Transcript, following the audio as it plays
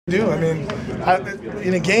do. I mean,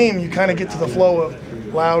 in a game, you kind of get to the flow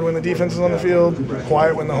of loud when the defense is on the field,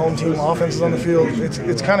 quiet when the home team offense is on the field.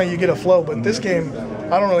 It's kind of, you get a flow. But this game,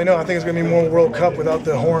 I don't really know. I think it's going to be more World Cup without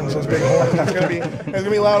the horns, those big horns. It's going to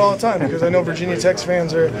be loud all the time because I know Virginia Tech's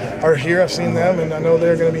fans are here. I've seen them, and I know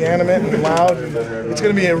they're going to be animate and loud. And it's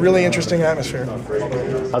going to be a really interesting atmosphere.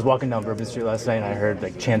 I was walking down Bourbon Street last night, and I heard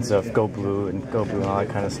like chants of "Go Blue" and "Go Blue" and all that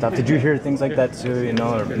kind of stuff. Did you hear things like that too? You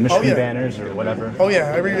know, or Michigan banners or whatever? Oh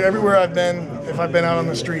yeah, everywhere I've been, if I've been out on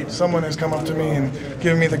the street, someone has come up to me and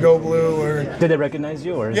given me the "Go Blue." Or did they recognize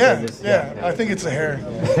you? Or yeah. I think it's the hair.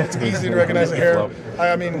 It's easy to recognize the hair.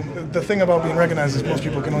 I mean, the thing about being recognized is most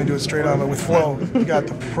people can only do it straight on, but with flow, you got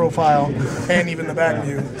the profile and even the back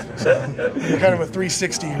view. So kind of a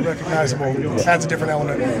 360 recognizable. Adds a different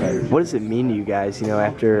element. What does it mean to you guys, you know,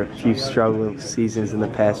 after a few struggling seasons in the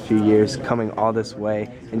past few years, coming all this way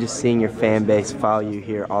and just seeing your fan base follow you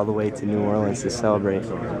here all the way to New Orleans to celebrate?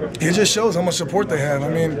 It just shows how much support they have. I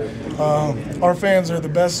mean, our fans are the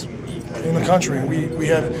best in the country. We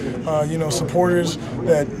have supporters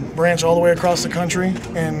that branch all the way across the country,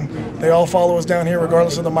 and they all follow us down here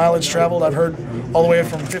regardless of the mileage traveled. I've heard all the way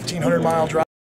from 1,500-mile drive.